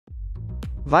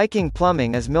Viking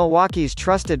Plumbing is Milwaukee's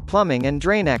trusted plumbing and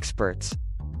drain experts.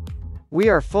 We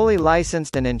are fully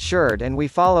licensed and insured, and we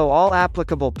follow all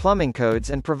applicable plumbing codes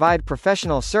and provide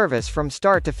professional service from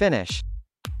start to finish.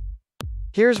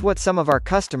 Here's what some of our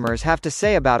customers have to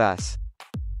say about us.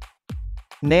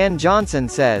 Nan Johnson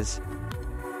says,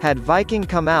 "Had Viking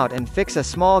come out and fix a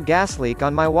small gas leak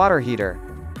on my water heater.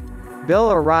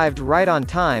 Bill arrived right on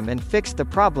time and fixed the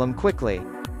problem quickly.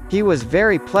 He was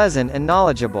very pleasant and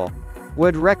knowledgeable.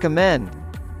 Would recommend."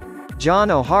 John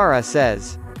OHara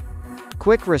says,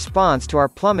 "Quick response to our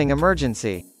plumbing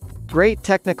emergency. Great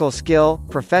technical skill,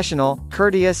 professional,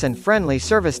 courteous and friendly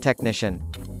service technician.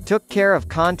 Took care of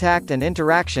contact and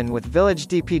interaction with Village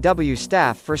DPW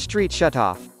staff for street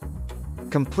shutoff.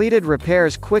 Completed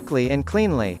repairs quickly and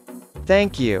cleanly.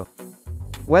 Thank you."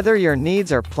 Whether your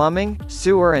needs are plumbing,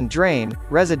 sewer and drain,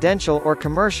 residential or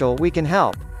commercial, we can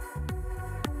help.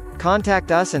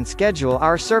 Contact us and schedule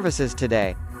our services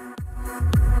today.